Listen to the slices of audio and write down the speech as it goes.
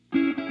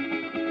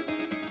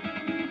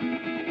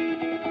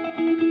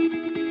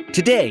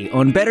Today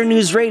on Better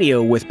News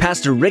Radio with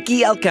Pastor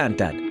Ricky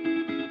Alcantara.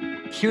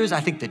 Here's, I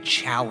think, the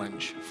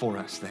challenge for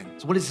us then.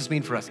 So what does this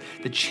mean for us?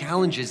 The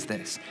challenge is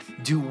this.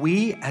 Do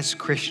we as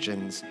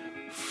Christians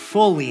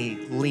fully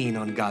lean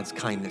on God's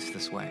kindness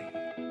this way?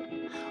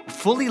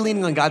 Fully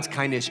leaning on God's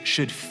kindness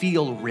should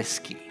feel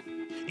risky.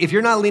 If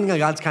you're not leaning on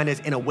God's kindness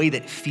in a way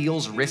that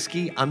feels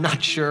risky, I'm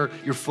not sure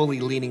you're fully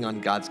leaning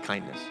on God's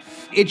kindness.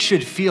 It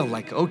should feel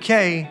like,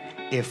 okay,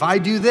 if I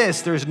do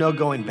this, there's no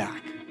going back.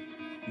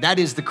 That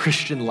is the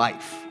Christian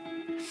life.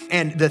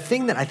 And the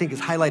thing that I think is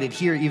highlighted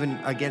here, even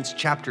against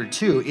chapter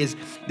 2, is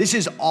this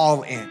is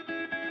all in.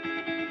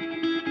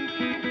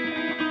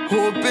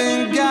 Hope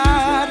in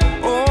God,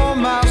 oh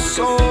my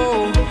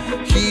soul.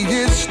 He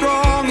is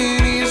strong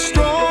and he is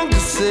strong to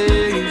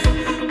save.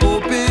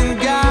 Hope in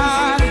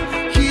God,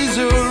 he's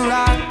a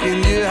rock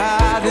in your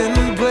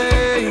hiding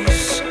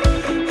place.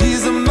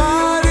 He's a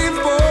mighty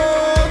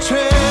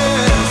fortress.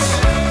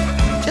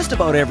 Just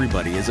about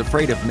everybody is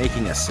afraid of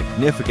making a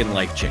significant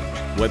life change,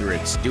 whether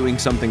it's doing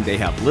something they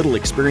have little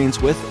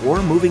experience with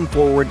or moving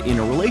forward in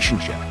a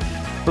relationship.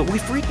 But we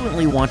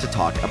frequently want to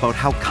talk about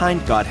how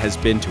kind God has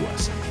been to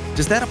us.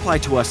 Does that apply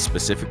to us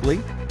specifically?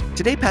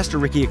 Today, Pastor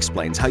Ricky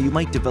explains how you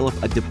might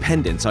develop a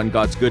dependence on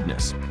God's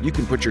goodness. You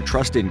can put your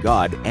trust in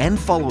God and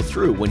follow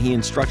through when He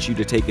instructs you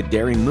to take a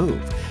daring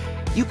move.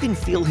 You can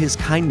feel His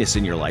kindness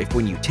in your life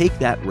when you take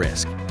that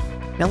risk.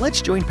 Now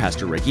let's join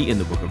Pastor Ricky in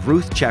the book of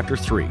Ruth, chapter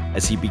 3,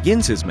 as he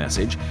begins his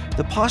message,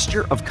 The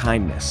Posture of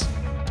Kindness.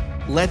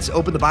 Let's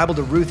open the Bible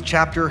to Ruth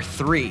chapter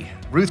 3.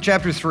 Ruth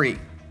chapter 3.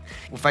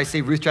 If I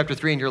say Ruth chapter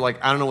 3 and you're like,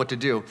 I don't know what to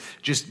do,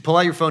 just pull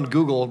out your phone,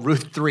 Google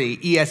Ruth 3,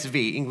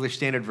 ESV, English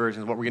Standard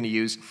Version is what we're going to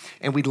use.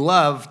 And we'd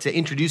love to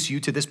introduce you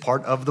to this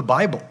part of the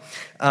Bible.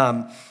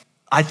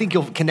 I think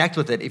you'll connect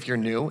with it if you're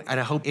new, and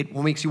I hope it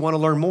makes you want to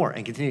learn more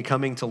and continue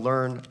coming to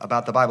learn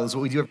about the Bible. That's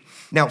what we do.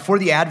 Now, for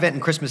the Advent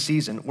and Christmas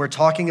season, we're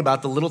talking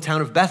about the little town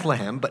of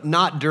Bethlehem, but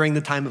not during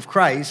the time of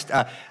Christ,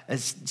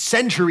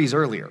 centuries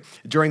earlier,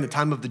 during the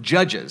time of the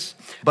Judges.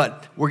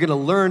 But we're going to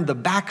learn the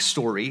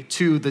backstory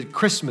to the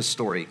Christmas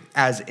story,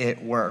 as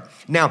it were.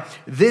 Now,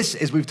 this,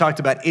 as we've talked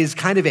about, is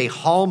kind of a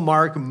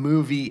Hallmark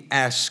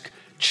movie-esque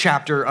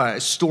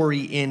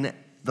story in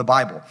the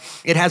Bible.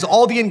 It has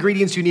all the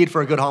ingredients you need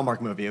for a good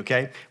Hallmark movie,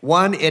 okay?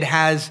 One, it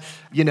has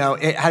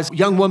a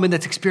young woman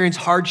that's experienced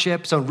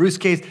hardship. So in Ruth's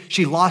case,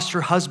 she lost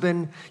her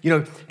husband,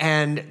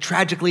 and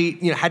tragically,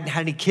 hadn't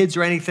had any kids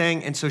or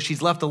anything. And so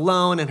she's left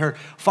alone, and her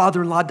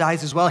father-in-law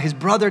dies as well. His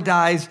brother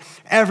dies.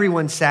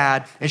 Everyone's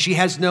sad, and she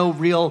has no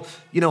real,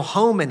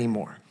 home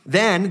anymore.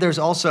 Then there's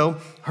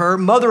also her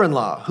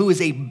mother-in-law, who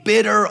is a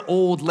bitter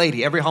old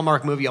lady. Every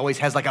Hallmark movie always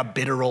has like a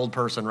bitter old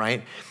person,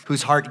 right?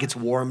 Whose heart gets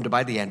warmed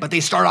by the end. But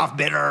they start off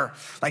bitter,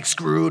 like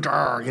Scrooge,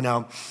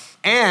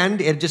 And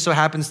it just so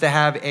happens to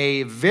have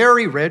a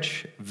very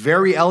rich,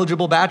 very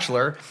eligible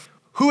bachelor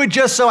who it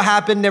just so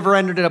happened never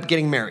ended up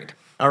getting married,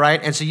 all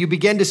right? And so you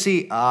begin to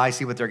see, I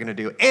see what they're going to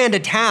do. And a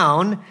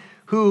town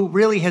who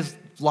really has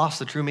lost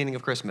the true meaning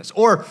of Christmas.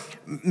 Or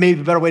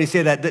maybe a better way to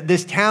say that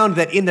this town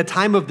that in the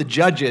time of the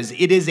Judges,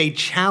 it is a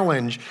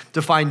challenge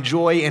to find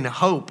joy and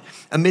hope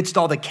amidst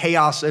all the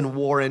chaos and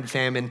war and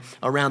famine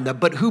around them,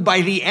 but who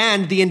by the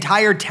end, the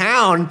entire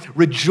town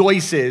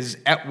rejoices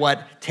at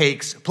what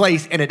takes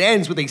place. And it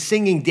ends with a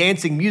singing,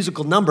 dancing,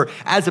 musical number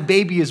as a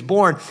baby is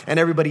born and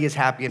everybody is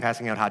happy and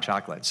passing out hot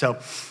chocolate. So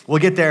we'll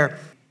get there.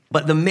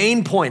 But the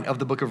main point of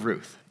the book of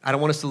Ruth, I don't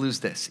want us to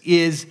lose this,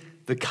 is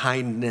the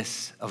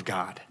kindness of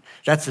God.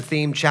 That's the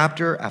theme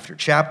chapter after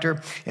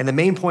chapter. And the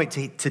main point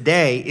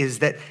today is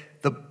that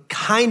the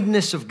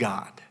kindness of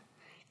God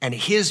and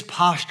His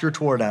posture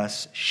toward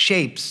us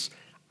shapes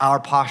our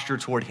posture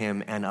toward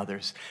Him and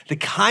others. The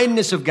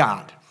kindness of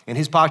God and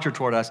His posture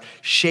toward us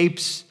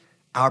shapes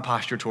our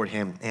posture toward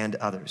Him and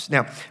others.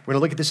 Now, we're going to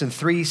look at this in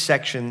 3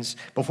 sections.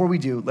 Before we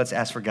do, let's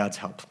ask for God's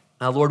help.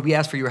 Lord, we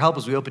ask for your help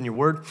as we open your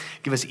word.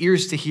 Give us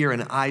ears to hear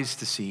and eyes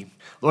to see.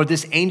 Lord,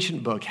 this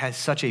ancient book has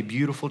such a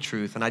beautiful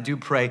truth, and I do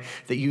pray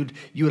that you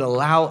would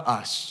allow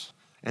us,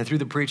 and through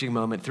the preaching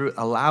moment,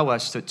 allow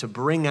us to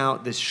bring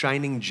out this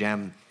shining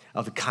gem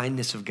of the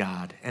kindness of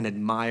God and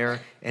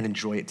admire and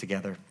enjoy it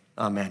together.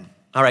 Amen.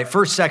 All right,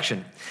 first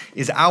section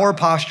is our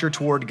posture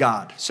toward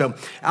God. So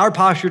our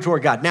posture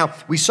toward God. Now,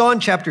 we saw in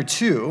chapter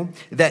 2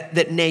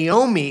 that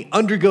Naomi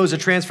undergoes a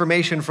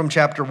transformation from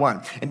chapter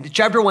 1. In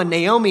chapter 1,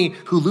 Naomi,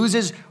 who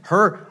loses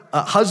her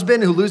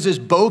husband, who loses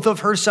both of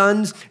her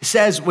sons,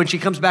 says when she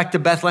comes back to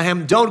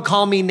Bethlehem, don't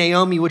call me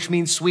Naomi, which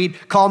means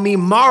sweet, call me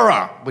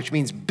Mara, which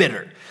means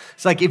bitter.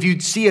 It's like if you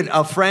see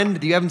a friend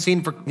that you haven't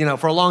seen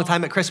for a long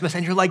time at Christmas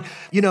and you're like,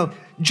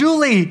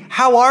 Julie,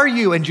 how are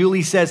you? And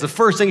Julie says, the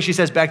first thing she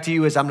says back to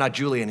you is, I'm not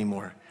Julie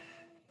anymore.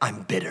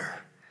 I'm bitter.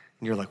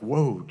 And you're like,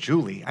 whoa,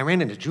 Julie. I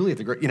ran into Julie at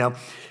the,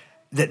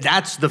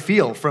 that's the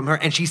feel from her.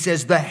 And she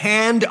says, the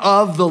hand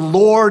of the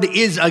Lord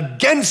is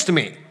against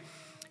me.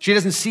 She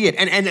doesn't see it.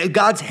 And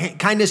God's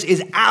kindness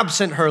is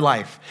absent her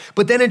life.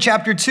 But then in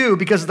chapter 2,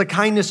 because of the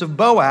kindness of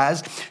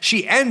Boaz,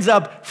 she ends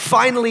up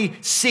finally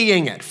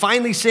seeing it,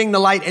 finally seeing the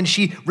light, and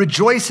she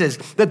rejoices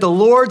that the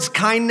Lord's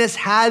kindness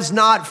has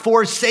not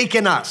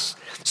forsaken us.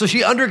 So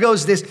she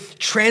undergoes this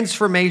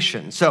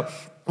transformation. So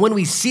when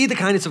we see the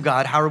kindness of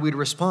God, how are we to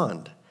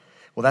respond?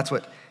 Well, that's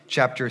what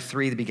chapter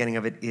 3, the beginning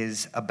of it,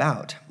 is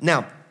about.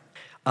 Now,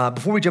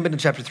 before we jump into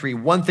chapter 3,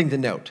 one thing to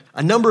note.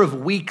 A number of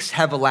weeks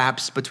have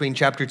elapsed between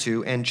chapter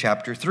 2 and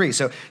chapter 3.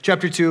 So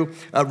chapter 2,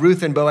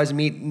 Ruth and Boaz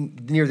meet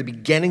near the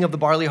beginning of the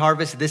barley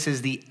harvest. This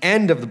is the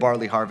end of the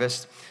barley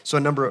harvest. So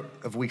a number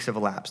of weeks have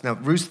elapsed. Now,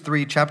 Ruth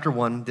 3, chapter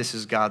 1, this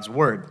is God's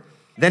word.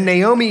 Then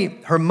Naomi,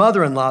 her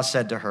mother-in-law,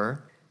 said to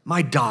her,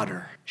 "My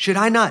daughter, should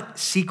I not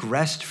seek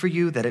rest for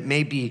you that it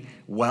may be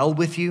well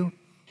with you?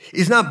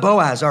 Is not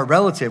Boaz our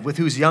relative with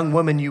whose young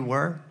woman you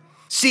were?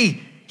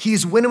 See, he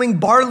is winnowing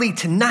barley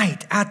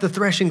tonight at the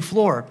threshing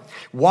floor.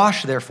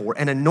 Wash, therefore,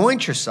 and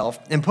anoint yourself,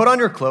 and put on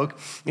your cloak,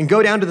 and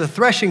go down to the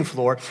threshing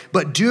floor,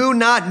 but do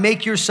not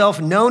make yourself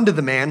known to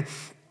the man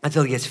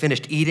until he has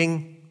finished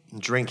eating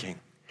and drinking.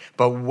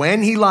 But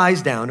when he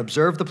lies down,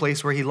 observe the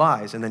place where he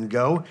lies, and then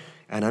go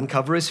and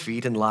uncover his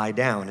feet and lie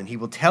down, and he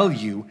will tell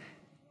you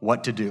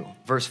what to do."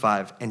 Verse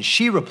 5, "And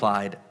she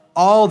replied,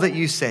 'All that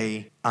you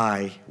say,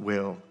 I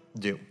will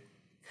do.'"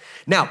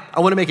 Now, I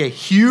want to make a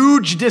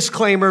huge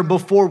disclaimer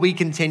before we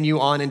continue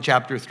on in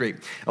chapter 3.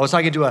 I was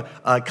talking to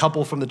a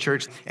couple from the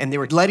church, and they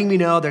were letting me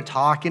know they're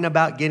talking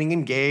about getting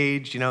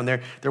engaged, and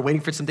they're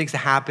waiting for some things to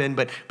happen,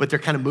 but they're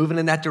kind of moving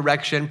in that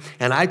direction.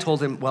 And I told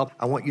them, well,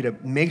 I want you to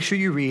make sure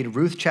you read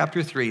Ruth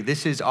chapter 3.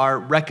 This is our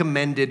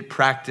recommended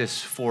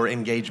practice for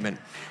engagement.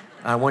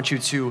 I want you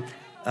to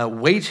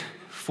wait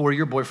for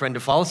your boyfriend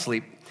to fall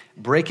asleep,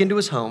 break into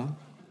his home,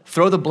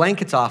 throw the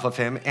blankets off of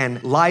him,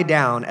 and lie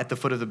down at the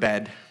foot of the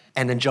bed,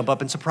 and then jump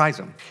up and surprise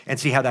him and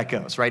see how that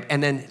goes, right?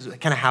 And then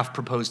kind of half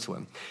propose to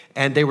him.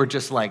 And they were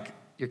just like,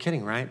 "You're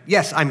kidding, right?"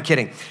 Yes, I'm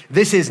kidding.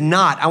 This is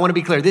not, I want to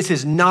be clear, this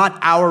is not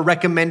our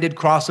recommended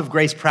cross of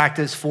grace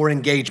practice for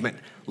engagement,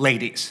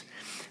 ladies.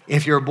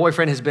 If your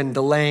boyfriend has been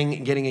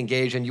delaying getting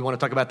engaged and you want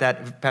to talk about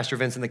that, Pastor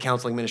Vince and the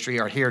counseling ministry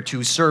are here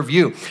to serve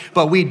you.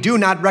 But we do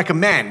not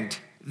recommend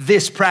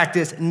this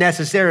practice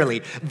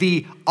necessarily.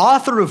 The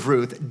author of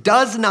Ruth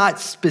does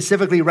not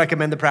specifically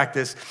recommend the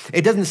practice.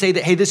 It doesn't say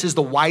that, hey, this is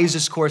the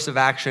wisest course of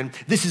action.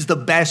 This is the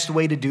best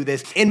way to do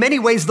this. In many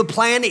ways, the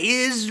plan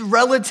is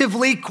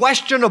relatively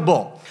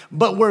questionable,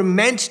 but we're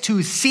meant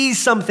to see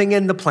something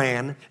in the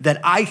plan that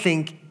I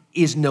think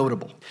is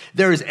notable.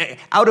 There's,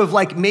 out of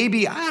like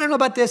maybe, I don't know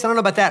about this, I don't know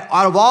about that,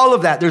 out of all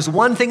of that, there's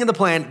one thing in the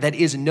plan that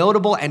is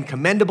notable and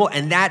commendable,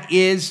 and that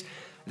is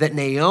that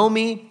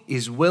Naomi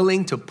is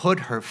willing to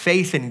put her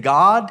faith in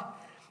God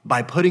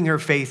by putting her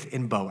faith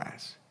in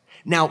Boaz.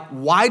 Now,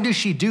 why does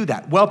she do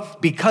that? Well,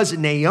 because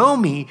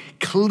Naomi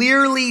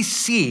clearly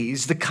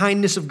sees the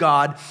kindness of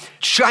God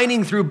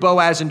shining through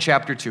Boaz in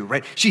chapter 2,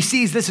 right? She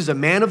sees this is a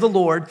man of the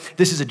Lord.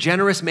 This is a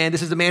generous man.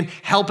 This is a man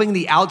helping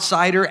the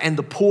outsider and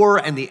the poor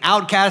and the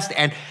outcast.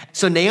 And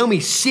so Naomi,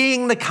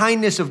 seeing the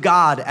kindness of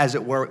God, as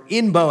it were,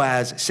 in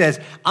Boaz,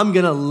 says, I'm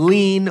going to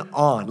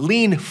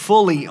lean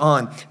fully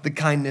on the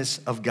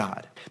kindness of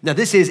God. Now,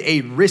 this is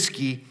a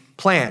risky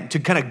plan to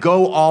kind of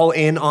go all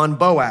in on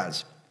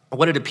Boaz.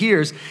 What it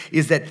appears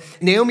is that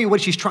Naomi, what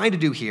she's trying to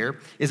do here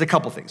is a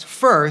couple things.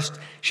 First,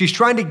 she's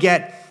trying to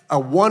get a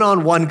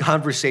one-on-one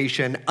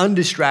conversation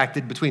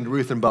undistracted between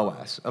Ruth and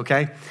Boaz,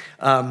 okay?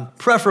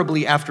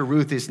 Preferably after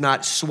Ruth is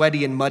not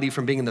sweaty and muddy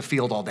from being in the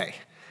field all day,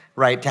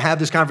 right? To have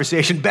this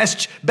conversation,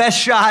 best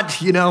shot,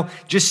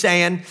 just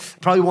saying.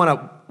 Probably want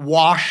to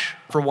wash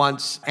for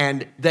once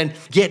and then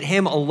get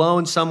him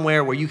alone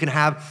somewhere where you can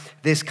have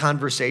this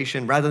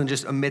conversation rather than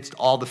just amidst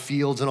all the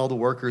fields and all the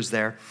workers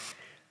there.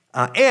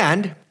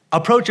 And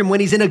approach him when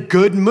he's in a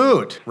good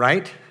mood,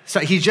 right? So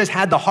he's just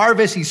had the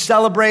harvest, he's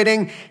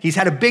celebrating, he's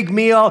had a big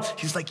meal.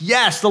 He's like,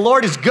 yes, the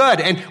Lord is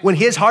good. And when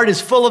his heart is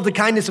full of the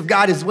kindness of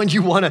God is when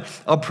you want to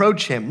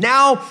approach him.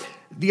 Now,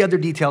 the other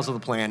details of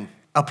the plan.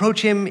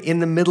 Approach him in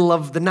the middle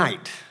of the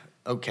night,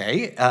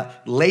 okay?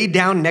 Lay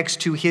down next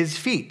to his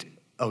feet,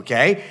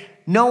 okay?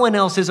 No one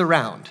else is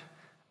around.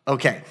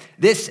 Okay,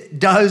 this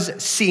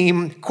does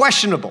seem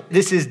questionable.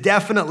 This is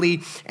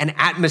definitely an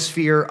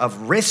atmosphere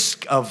of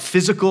risk, of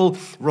physical,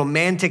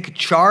 romantic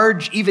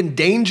charge, even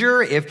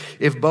danger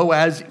if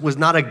Boaz was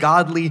not a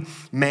godly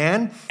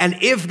man. And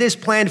if this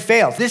plan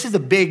fails, this is a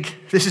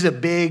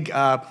big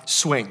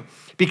swing.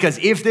 Because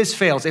if this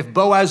fails, if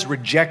Boaz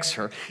rejects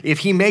her, if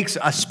he makes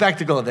a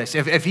spectacle of this,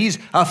 if he's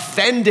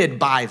offended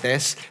by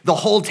this, the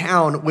whole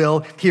town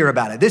will hear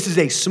about it. This is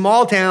a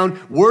small town.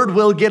 Word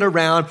will get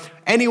around.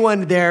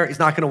 Anyone there is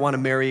not going to want to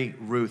marry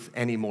Ruth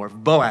anymore if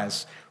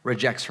Boaz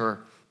rejects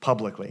her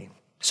publicly.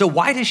 So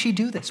why does she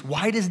do this?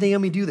 Why does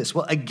Naomi do this?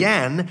 Well,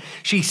 again,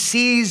 she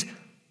sees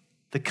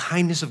the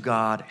kindness of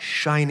God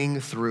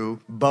shining through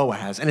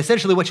Boaz. And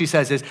essentially what she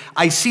says is,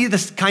 I see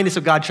this kindness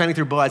of God shining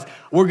through Boaz.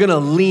 We're going to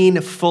lean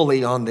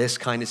fully on this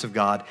kindness of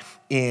God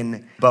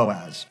in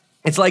Boaz.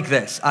 It's like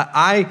this.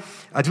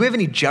 Do we have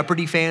any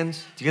Jeopardy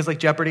fans? Do you guys like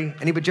Jeopardy?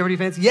 Anybody Jeopardy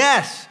fans?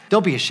 Yes.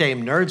 Don't be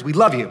ashamed, nerds. We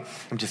love you.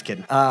 I'm just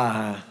kidding.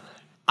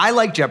 I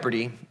like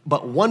Jeopardy,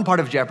 but one part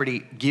of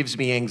Jeopardy gives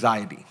me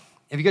anxiety.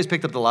 Have you guys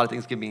picked up that a lot of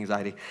things give me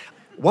anxiety?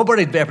 One part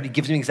of Jeopardy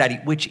gives me anxiety,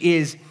 which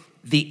is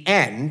the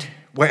end,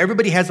 where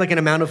everybody has like an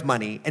amount of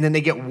money, and then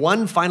they get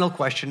one final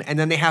question, and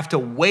then they have to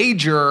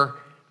wager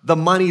the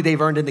money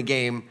they've earned in the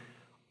game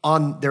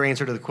on their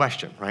answer to the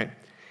question, right?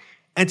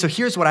 And so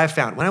here's what I've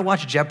found. When I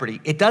watch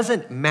Jeopardy, it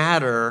doesn't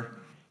matter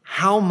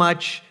how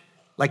much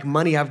like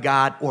money I've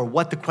got or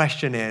what the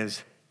question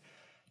is.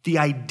 The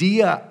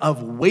idea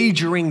of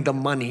wagering the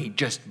money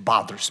just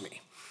bothers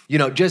me.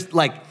 Just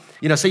like,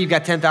 say you've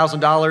got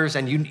 $10,000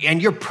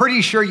 and you're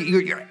pretty sure,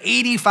 you're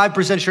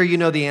 85% sure you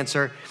know the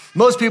answer.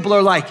 Most people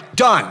are like,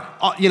 done,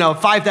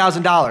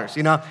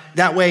 $5,000,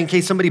 that way in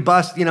case somebody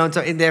busts,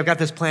 and they've got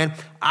this plan.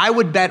 I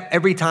would bet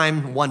every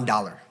time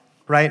 $1,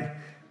 right?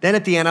 Then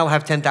at the end, I'll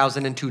have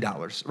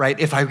 $10,002, right?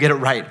 If I get it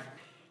right.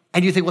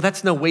 And you think, well,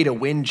 that's no way to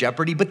win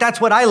Jeopardy, but that's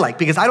what I like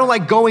because I don't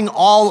like going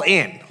all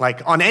in,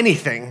 like on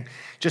anything.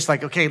 Just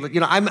like, okay,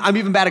 I'm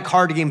even bad at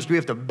card games. Do we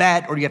have to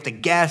bet or do you have to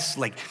guess?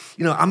 Like,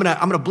 I'm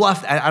gonna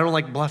bluff. I don't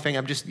like bluffing.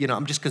 I'm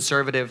just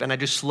conservative and I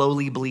just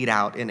slowly bleed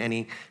out in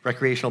any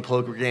recreational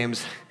poker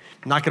games.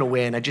 I'm not gonna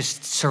win. I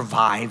just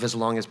survive as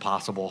long as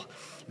possible.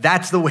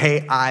 That's the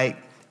way I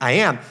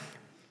am.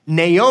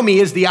 Naomi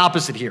is the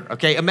opposite here,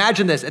 okay?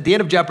 Imagine this. At the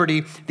end of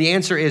Jeopardy, the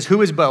answer is,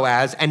 who is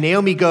Boaz? And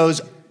Naomi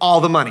goes, all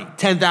the money,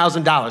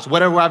 $10,000.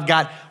 Whatever I've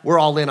got, we're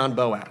all in on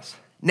Boaz.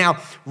 Now,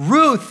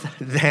 Ruth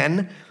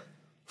then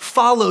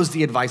follows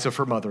the advice of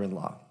her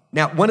mother-in-law.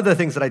 Now, one of the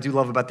things that I do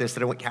love about this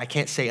that I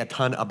can't say a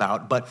ton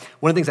about, but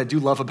one of the things I do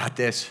love about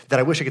this that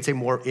I wish I could say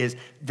more is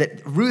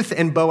that Ruth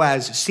and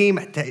Boaz seem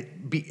to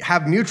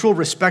have mutual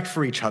respect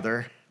for each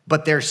other,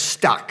 but they're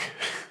stuck,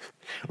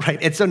 right?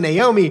 And so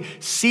Naomi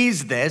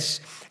sees this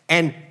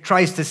and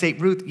tries to say,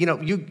 Ruth,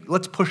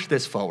 let's push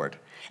this forward.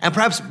 And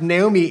perhaps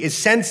Naomi is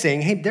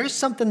sensing, hey, there's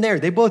something there.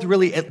 They both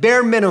really, at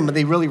bare minimum,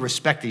 they really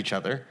respect each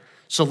other.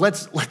 So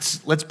let's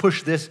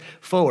push this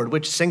forward,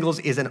 which singles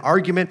is an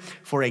argument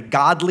for a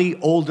godly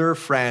older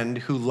friend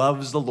who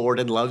loves the Lord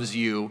and loves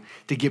you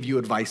to give you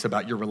advice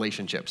about your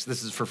relationships.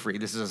 This is for free.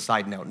 This is a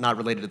side note, not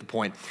related to the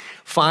point.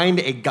 Find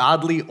a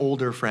godly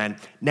older friend.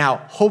 Now,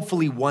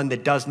 hopefully one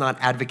that does not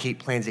advocate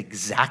plans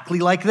exactly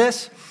like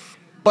this,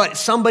 but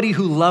somebody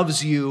who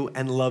loves you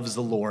and loves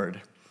the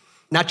Lord.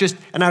 And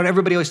not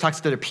everybody always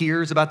talks to their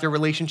peers about their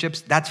relationships.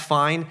 That's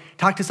fine.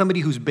 Talk to somebody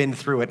who's been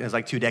through it and is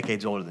like 2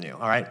 decades older than you,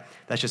 all right?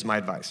 That's just my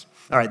advice.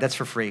 All right, that's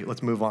for free.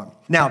 Let's move on.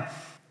 Now,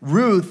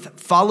 Ruth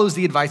follows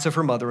the advice of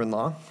her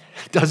mother-in-law,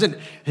 doesn't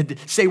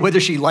say whether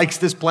she likes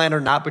this plan or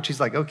not, but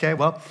she's like, okay,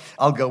 well,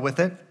 I'll go with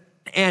it.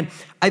 And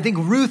I think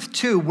Ruth,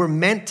 too, we're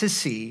meant to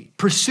see,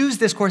 pursues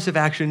this course of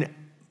action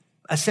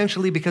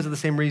essentially because of the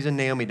same reason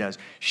Naomi does.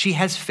 She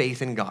has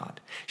faith in God.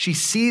 She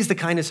sees the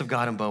kindness of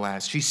God in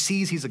Boaz. She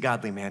sees he's a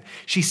godly man.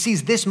 She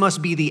sees this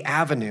must be the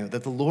avenue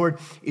that the Lord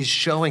is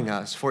showing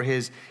us for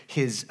his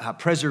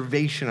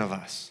preservation of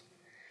us.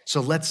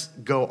 So let's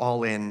go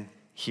all in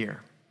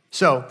here.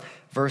 So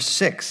verse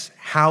 6,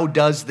 how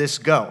does this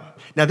go?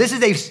 Now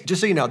just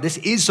so you know, this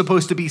is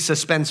supposed to be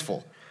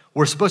suspenseful.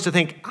 We're supposed to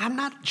think, I'm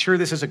not sure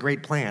this is a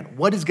great plan.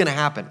 What is going to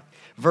happen?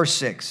 Verse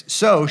 6,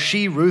 so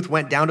she, Ruth,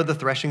 went down to the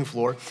threshing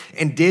floor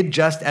and did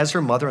just as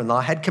her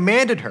mother-in-law had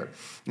commanded her.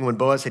 And when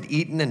Boaz had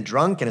eaten and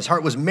drunk and his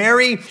heart was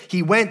merry,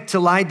 he went to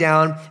lie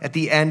down at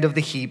the end of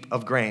the heap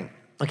of grain.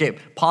 Okay,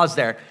 pause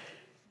there.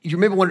 You're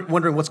maybe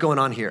wondering what's going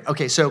on here.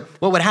 Okay, so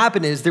what would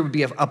happen is there would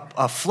be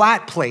a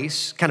flat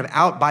place kind of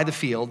out by the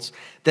fields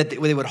where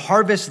they would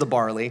harvest the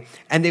barley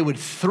and they would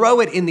throw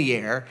it in the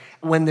air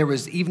when there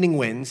was evening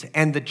winds,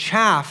 and the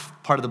chaff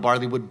part of the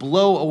barley would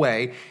blow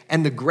away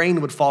and the grain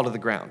would fall to the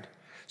ground.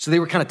 So they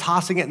were kind of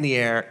tossing it in the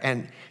air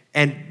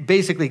and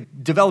basically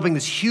developing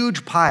this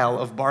huge pile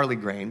of barley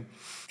grain.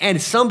 And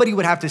somebody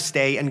would have to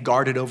stay and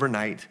guard it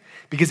overnight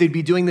because they'd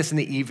be doing this in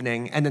the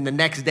evening. And then the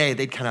next day,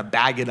 they'd kind of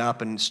bag it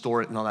up and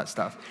store it and all that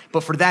stuff.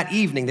 But for that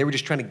evening, they were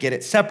just trying to get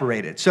it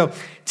separated. So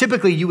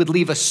typically, you would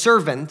leave a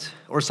servant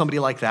or somebody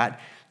like that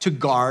to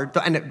guard.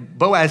 And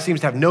Boaz seems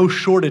to have no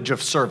shortage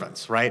of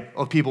servants, right?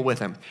 Of people with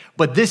him.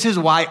 But this is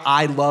why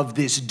I love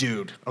this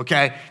dude,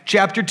 okay?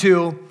 Chapter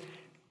 2.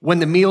 When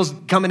the meal's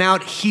coming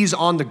out, he's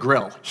on the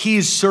grill.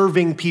 He's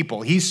serving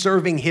people. He's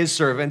serving his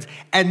servants.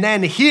 And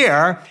then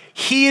here,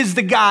 he is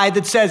the guy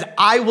that says,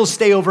 I will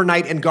stay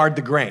overnight and guard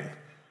the grain.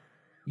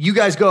 You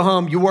guys go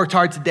home. You worked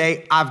hard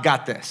today. I've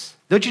got this.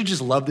 Don't you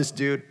just love this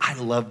dude? I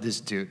love this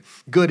dude.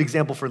 Good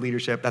example for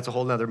leadership. That's a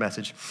whole nother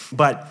message.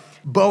 But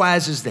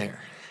Boaz is there.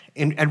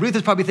 And Ruth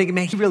is probably thinking,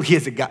 man, he really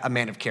is a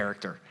man of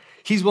character.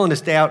 He's willing to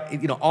stay out,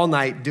 all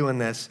night doing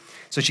this.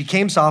 So she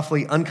came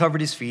softly, uncovered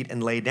his feet,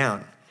 and lay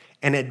down.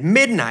 And at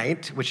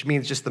midnight, which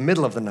means just the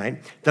middle of the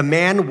night, the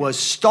man was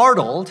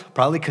startled,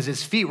 probably because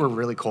his feet were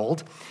really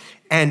cold,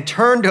 and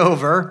turned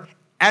over,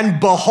 and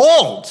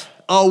behold,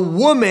 a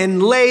woman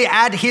lay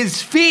at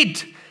his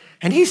feet.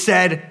 And he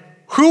said,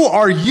 who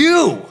are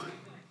you?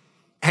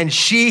 And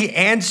she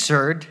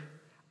answered,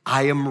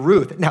 I am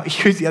Ruth. Now,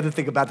 here's the other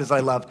thing about this I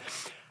love.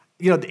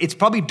 It's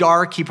probably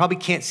dark. He probably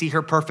can't see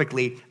her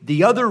perfectly.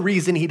 The other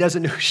reason he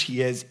doesn't know who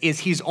she is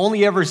he's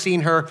only ever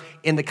seen her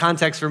in the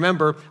context,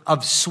 remember,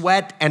 of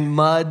sweat and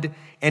mud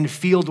and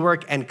field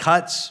work and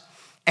cuts.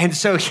 And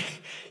so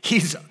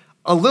he's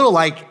a little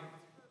like,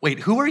 wait,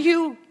 who are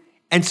you?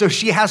 And so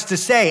she has to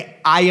say,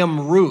 I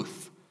am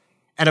Ruth.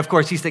 And of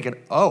course, he's thinking,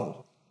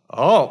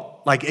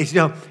 like,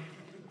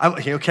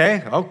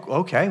 okay,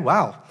 okay,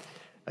 wow.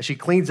 She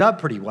cleans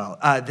up pretty well.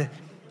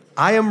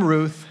 I am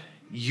Ruth,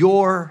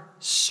 your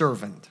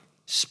servant.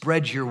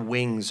 Spread your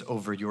wings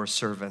over your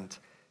servant,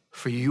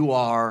 for you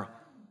are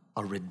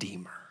a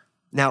redeemer.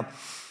 Now,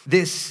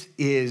 this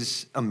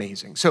is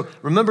amazing. So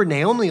remember,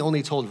 Naomi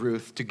only told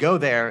Ruth to go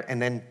there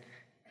and then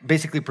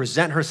basically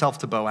present herself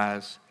to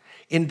Boaz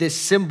in this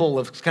symbol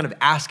of kind of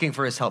asking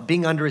for his help,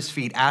 being under his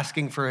feet,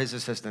 asking for his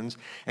assistance,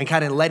 and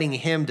kind of letting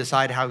him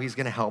decide how he's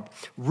going to help.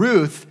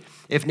 Ruth,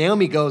 if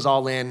Naomi goes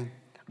all in,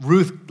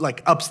 Ruth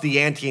like ups the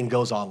ante and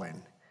goes all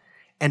in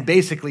and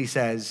basically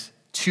says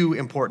two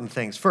important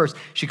things. First,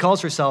 she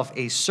calls herself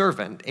a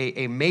servant,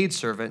 a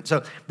maidservant.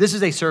 So this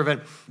is a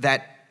servant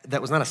that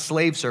was not a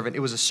slave servant. It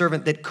was a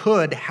servant that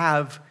could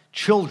have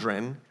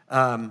children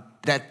in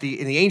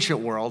the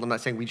ancient world, I'm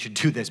not saying we should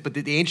do this, but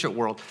the ancient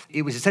world,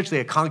 it was essentially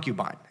a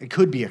concubine. It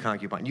could be a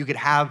concubine. You could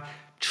have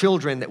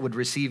children that would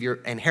receive your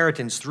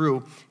inheritance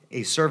through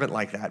a servant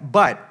like that.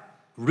 But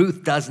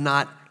Ruth does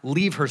not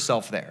leave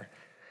herself there.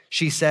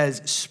 She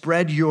says,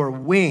 spread your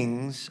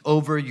wings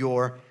over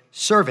your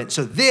servant.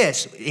 So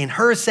this, in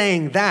her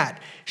saying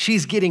that,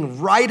 she's getting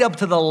right up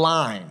to the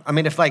line. I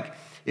mean,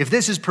 if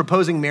this is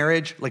proposing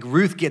marriage, like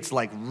Ruth gets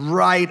like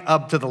right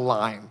up to the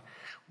line.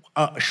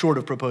 Short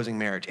of proposing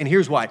marriage. And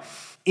here's why.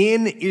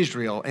 In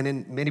Israel and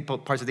in many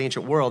parts of the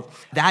ancient world,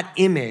 that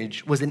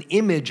image was an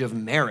image of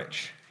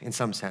marriage in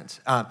some sense.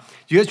 Do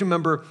you guys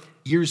remember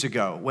years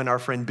ago when our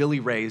friend Billy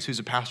Rays, who's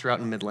a pastor out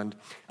in Midland,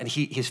 and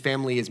his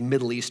family is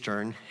Middle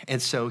Eastern,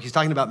 and so he's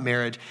talking about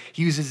marriage.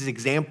 He uses this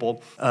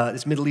example,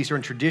 this Middle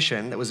Eastern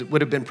tradition that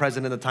would have been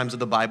present in the times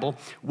of the Bible,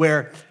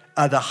 where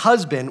the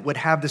husband would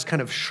have this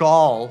kind of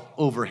shawl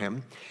over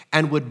him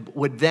and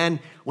would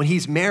then, when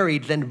he's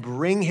married, then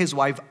bring his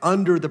wife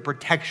under the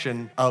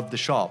protection of the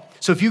shawl.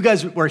 So if you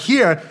guys were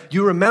here,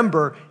 you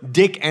remember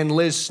Dick and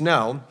Liz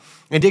Snow.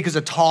 And Dick is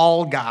a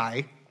tall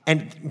guy.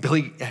 And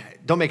Billy,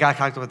 don't make eye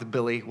contact with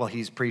Billy while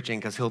he's preaching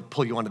because he'll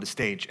pull you onto the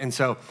stage. And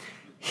so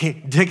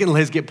Dick and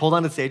Liz get pulled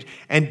onto the stage,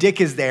 and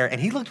Dick is there,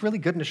 and he looked really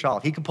good in a shawl.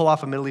 He could pull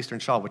off a Middle Eastern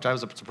shawl, which I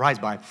was surprised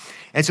by.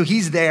 And so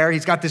he's there.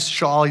 He's got this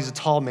shawl. He's a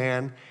tall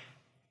man.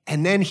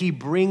 And then he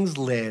brings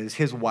Liz,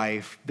 his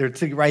wife, they're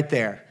sitting right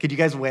there. Could you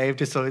guys wave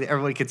just so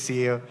everybody could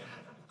see you?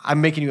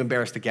 I'm making you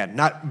embarrassed again.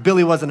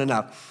 Billy wasn't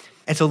enough.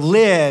 And so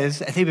Liz,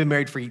 they've been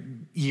married for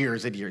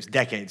years and years,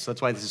 decades. So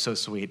that's why this is so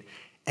sweet.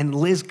 And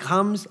Liz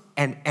comes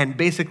and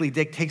basically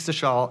Dick takes the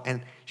shawl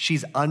and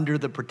she's under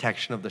the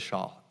protection of the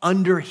shawl,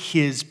 under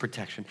his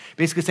protection.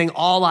 Basically saying,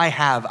 all I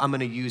have, I'm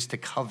gonna use to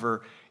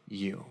cover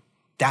you.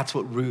 That's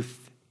what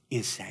Ruth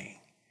is saying.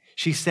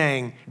 She's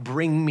saying,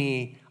 bring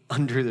me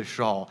under the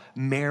shawl,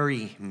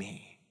 marry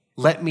me.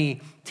 Let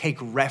me take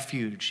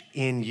refuge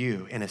in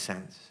you, in a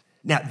sense.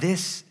 Now,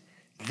 this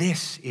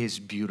is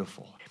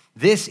beautiful.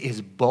 This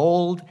is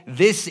bold.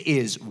 This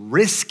is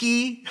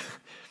risky.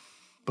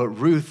 But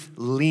Ruth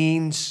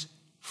leans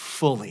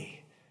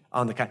fully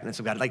on the kindness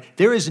of God. Like,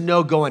 there is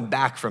no going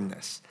back from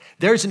this.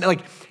 There's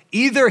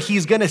either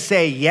he's gonna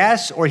say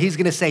yes or he's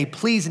gonna say,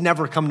 please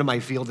never come to my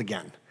field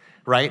again,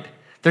 right?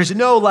 There's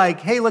no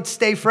hey, let's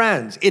stay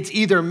friends. It's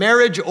either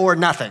marriage or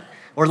nothing.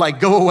 Or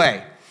go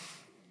away.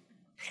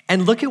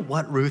 And look at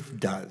what Ruth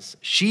does.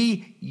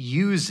 She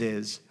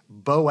uses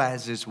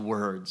Boaz's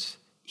words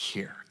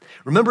here.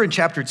 Remember in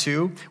chapter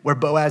 2, where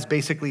Boaz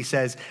basically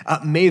says,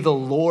 may the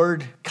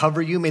Lord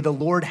cover you, may the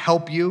Lord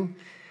help you.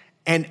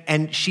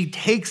 And she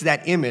takes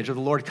that image of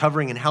the Lord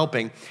covering and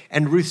helping,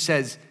 and Ruth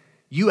says,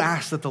 you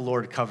ask that the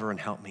Lord cover and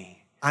help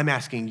me. I'm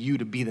asking you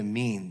to be the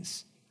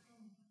means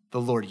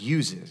the Lord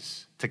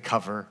uses to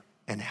cover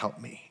and help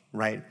me.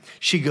 Right?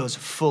 She goes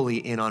fully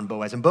in on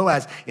Boaz. And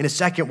Boaz, in a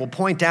second, will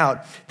point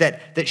out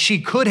that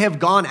she could have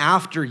gone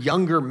after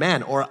younger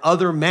men or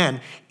other men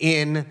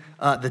in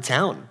the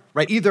town,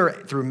 right? Either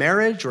through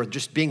marriage or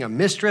just being a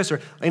mistress,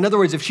 or in other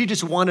words, if she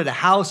just wanted a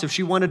house, if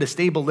she wanted a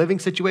stable living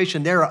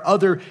situation, there are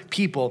other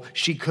people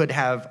she could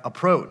have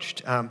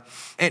approached.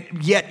 And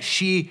yet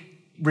she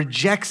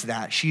rejects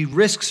that. She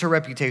risks her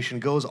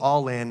reputation, goes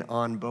all in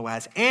on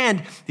Boaz.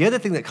 And the other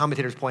thing that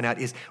commentators point out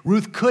is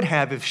Ruth could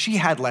have, if she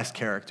had less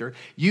character,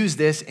 used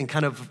this in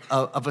kind of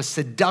a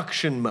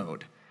seduction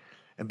mode.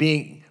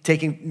 Having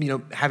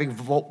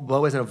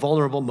Boaz in a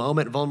vulnerable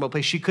moment, vulnerable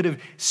place. She could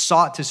have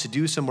sought to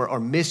seduce him or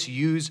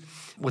misuse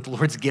what the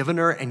Lord's given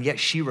her, and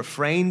yet she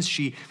refrains.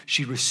 She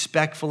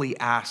respectfully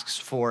asks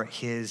for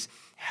his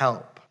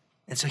help.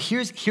 And so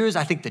here's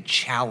I think, the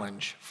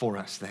challenge for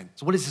us then.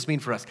 So what does this mean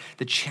for us?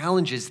 The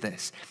challenge is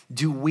this.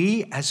 Do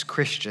we as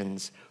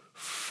Christians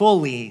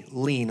fully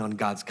lean on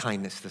God's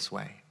kindness this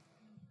way?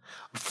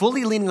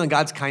 Fully leaning on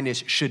God's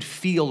kindness should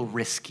feel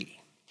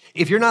risky.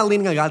 If you're not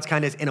leaning on God's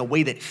kindness in a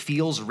way that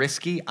feels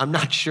risky, I'm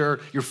not sure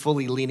you're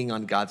fully leaning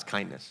on God's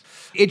kindness.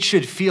 It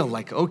should feel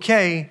like,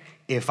 okay,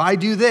 if I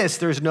do this,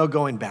 there's no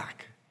going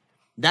back.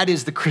 That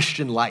is the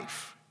Christian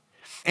life.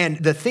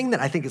 And the thing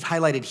that I think is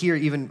highlighted here,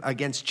 even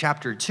against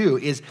chapter 2,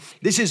 is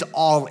this is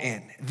all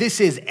in. This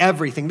is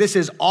everything. This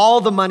is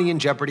all the money in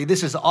jeopardy.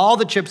 This is all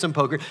the chips in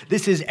poker.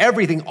 This is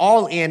everything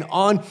all in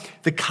on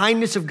the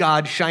kindness of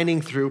God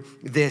shining through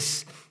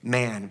this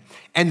man.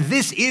 And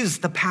this is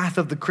the path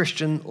of the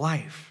Christian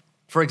life.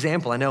 For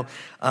example, I know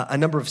a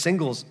number of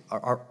singles,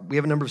 we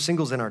have a number of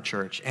singles in our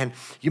church, and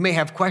you may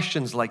have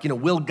questions like,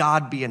 will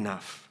God be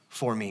enough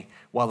for me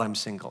while I'm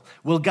single?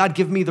 Will God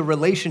give me the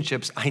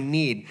relationships I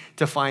need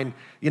to find,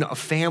 a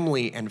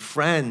family and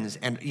friends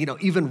and,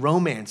 even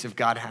romance if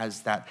God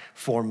has that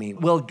for me?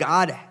 Will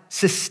God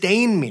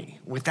sustain me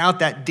without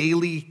that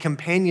daily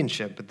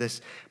companionship at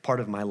this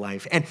part of my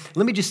life? And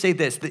let me just say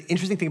this, the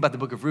interesting thing about the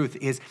book of Ruth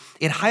is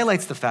it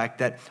highlights the fact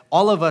that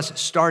all of us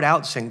start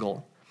out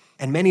single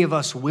and many of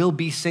us will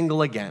be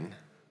single again.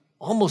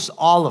 Almost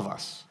all of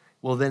us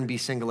will then be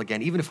single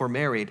again, even if we're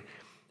married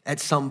at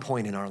some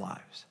point in our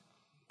lives.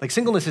 Like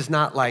singleness is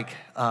not like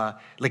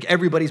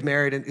everybody's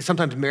married, and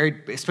sometimes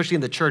married, especially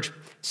in the church,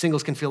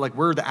 singles can feel like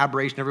we're the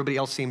aberration, everybody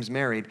else seems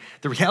married.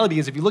 The reality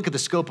is if you look at the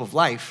scope of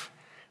life,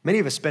 many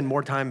of us spend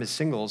more time as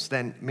singles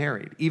than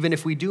married, even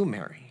if we do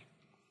marry.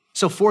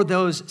 So for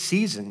those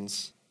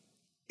seasons,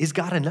 is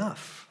God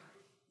enough?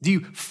 Do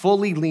you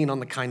fully lean on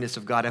the kindness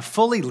of God? And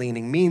fully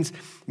leaning means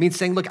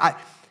saying, look,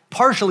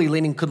 partially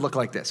leaning could look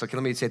like this. Okay,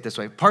 let me say it this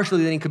way.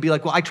 Partially leaning could be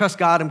like, well, I trust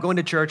God, I'm going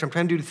to church, I'm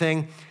trying to do the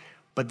thing,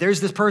 but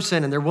there's this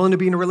person and they're willing to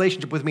be in a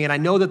relationship with me and I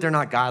know that they're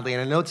not godly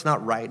and I know it's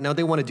not right. I know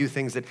they want to do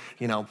things that,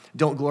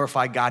 don't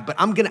glorify God, but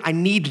I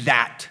need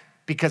that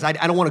because I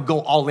don't want to go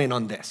all in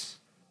on this.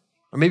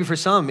 Or maybe for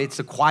some, it's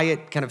the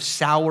quiet kind of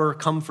sour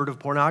comfort of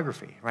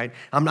pornography, right?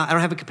 I don't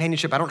have a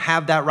companionship. I don't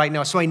have that right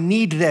now. So I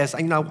need this.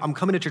 I'm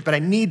coming to church, but I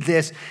need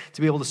this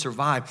to be able to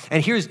survive.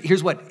 And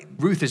here's what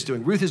Ruth is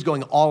doing. Ruth is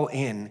going all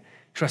in,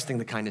 trusting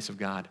the kindness of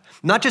God.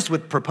 Not just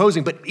with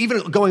proposing, but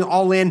even going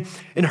all in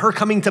her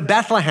coming to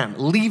Bethlehem,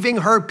 leaving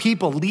her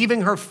people,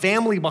 leaving her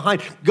family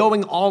behind,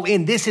 going all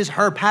in. This is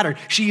her pattern.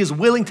 She is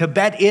willing to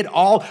bet it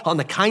all on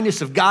the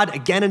kindness of God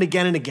again and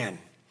again and again.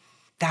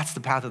 That's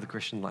the path of the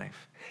Christian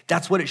life.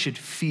 That's what it should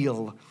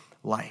feel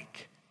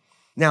like.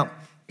 Now,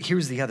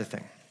 here's the other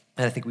thing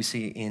that I think we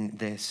see in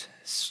this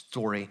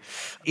story.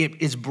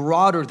 It is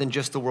broader than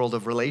just the world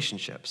of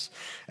relationships.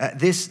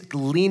 This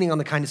leaning on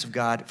the kindness of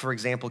God, for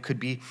example,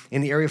 could be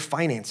in the area of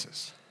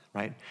finances,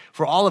 right?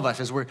 For all of us,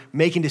 as we're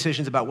making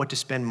decisions about what to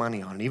spend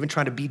money on, and even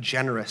trying to be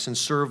generous and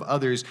serve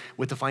others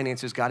with the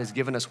finances God has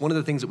given us, one of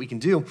the things that we can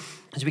do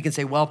is we can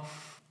say, well,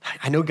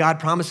 I know God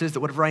promises that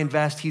whatever I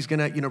invest, he's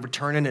gonna,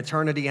 return in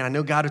eternity. And I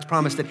know God has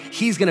promised that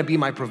he's gonna be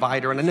my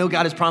provider. And I know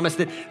God has promised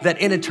that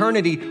in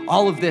eternity,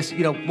 all of this,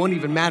 won't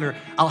even matter.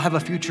 I'll have a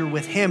future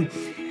with him.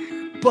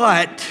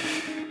 But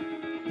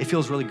it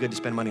feels really good to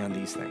spend money on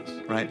these things,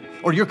 right?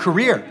 Or your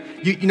career.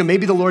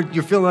 Maybe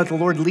you're feeling like the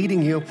Lord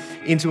leading you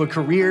into a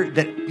career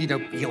that,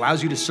 he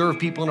allows you to serve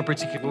people in a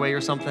particular way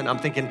or something. I'm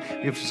thinking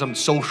we have some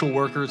social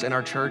workers in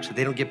our church that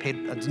they don't get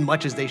paid as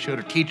much as they should,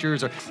 or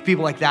teachers or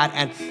people like that.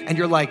 And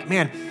you're like,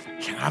 man,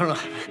 I don't know.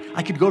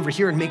 I could go over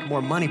here and make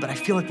more money, but I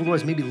feel like the Lord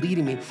is maybe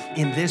leading me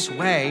in this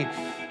way.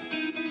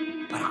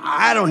 But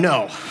I don't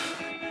know.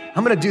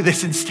 I'm going to do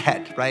this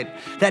instead, right?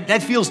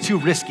 That feels too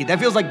risky. That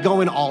feels like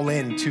going all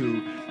in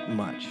too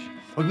much.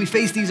 But we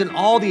face these in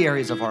all the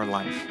areas of our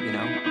life,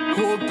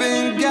 Hope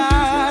in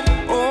God,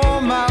 oh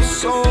my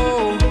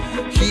soul.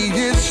 He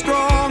is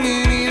strong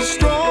and he is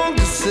strong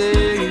to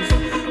save.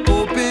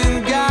 Hope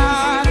in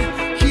God,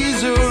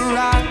 he's a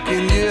rock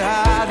in your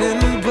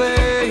hiding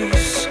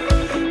place.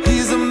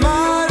 He's a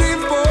mighty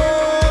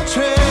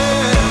fortress.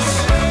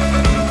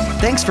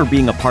 Thanks for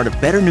being a part of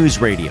Better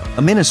News Radio,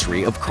 a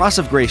ministry of Cross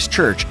of Grace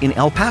Church in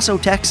El Paso,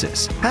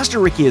 Texas. Pastor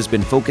Ricky has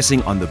been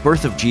focusing on the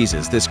birth of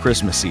Jesus this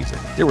Christmas season.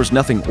 There was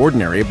nothing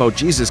ordinary about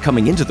Jesus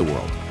coming into the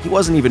world. He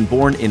wasn't even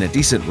born in a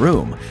decent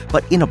room,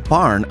 but in a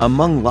barn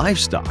among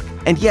livestock.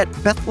 And yet,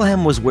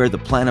 Bethlehem was where the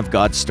plan of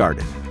God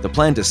started, the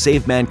plan to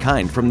save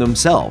mankind from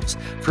themselves,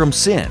 from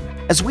sin.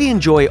 As we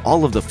enjoy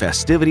all of the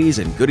festivities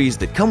and goodies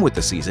that come with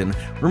the season,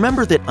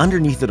 remember that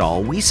underneath it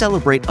all, we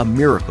celebrate a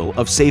miracle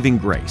of saving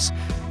grace.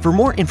 For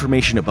more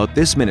information about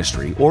this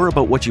ministry or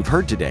about what you've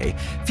heard today,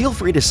 feel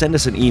free to send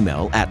us an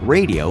email at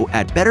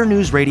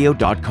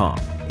radio@betternewsradio.com.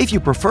 If you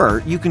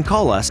prefer, you can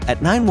call us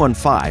at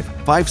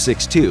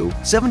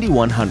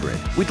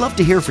 915-562-7100. We'd love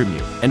to hear from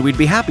you, and we'd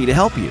be happy to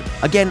help you.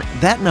 Again,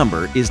 that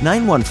number is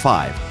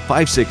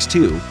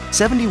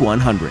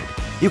 915-562-7100.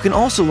 You can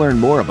also learn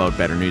more about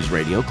Better News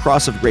Radio,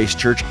 Cross of Grace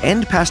Church,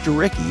 and Pastor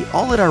Ricky,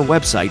 all at our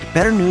website,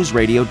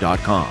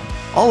 betternewsradio.com.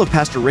 All of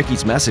Pastor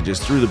Ricky's messages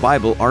through the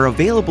Bible are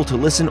available to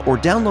listen or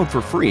download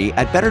for free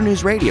at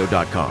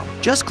betternewsradio.com.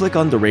 Just click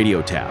on the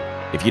radio tab.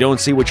 If you don't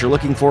see what you're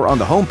looking for on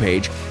the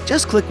homepage,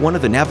 just click one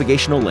of the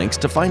navigational links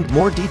to find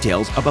more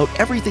details about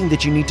everything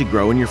that you need to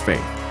grow in your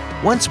faith.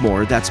 Once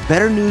more, that's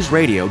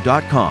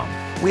betternewsradio.com.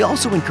 We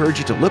also encourage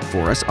you to look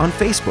for us on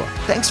Facebook.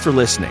 Thanks for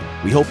listening.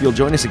 We hope you'll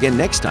join us again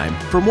next time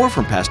for more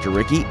from Pastor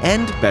Ricky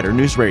and Better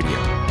News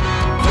Radio.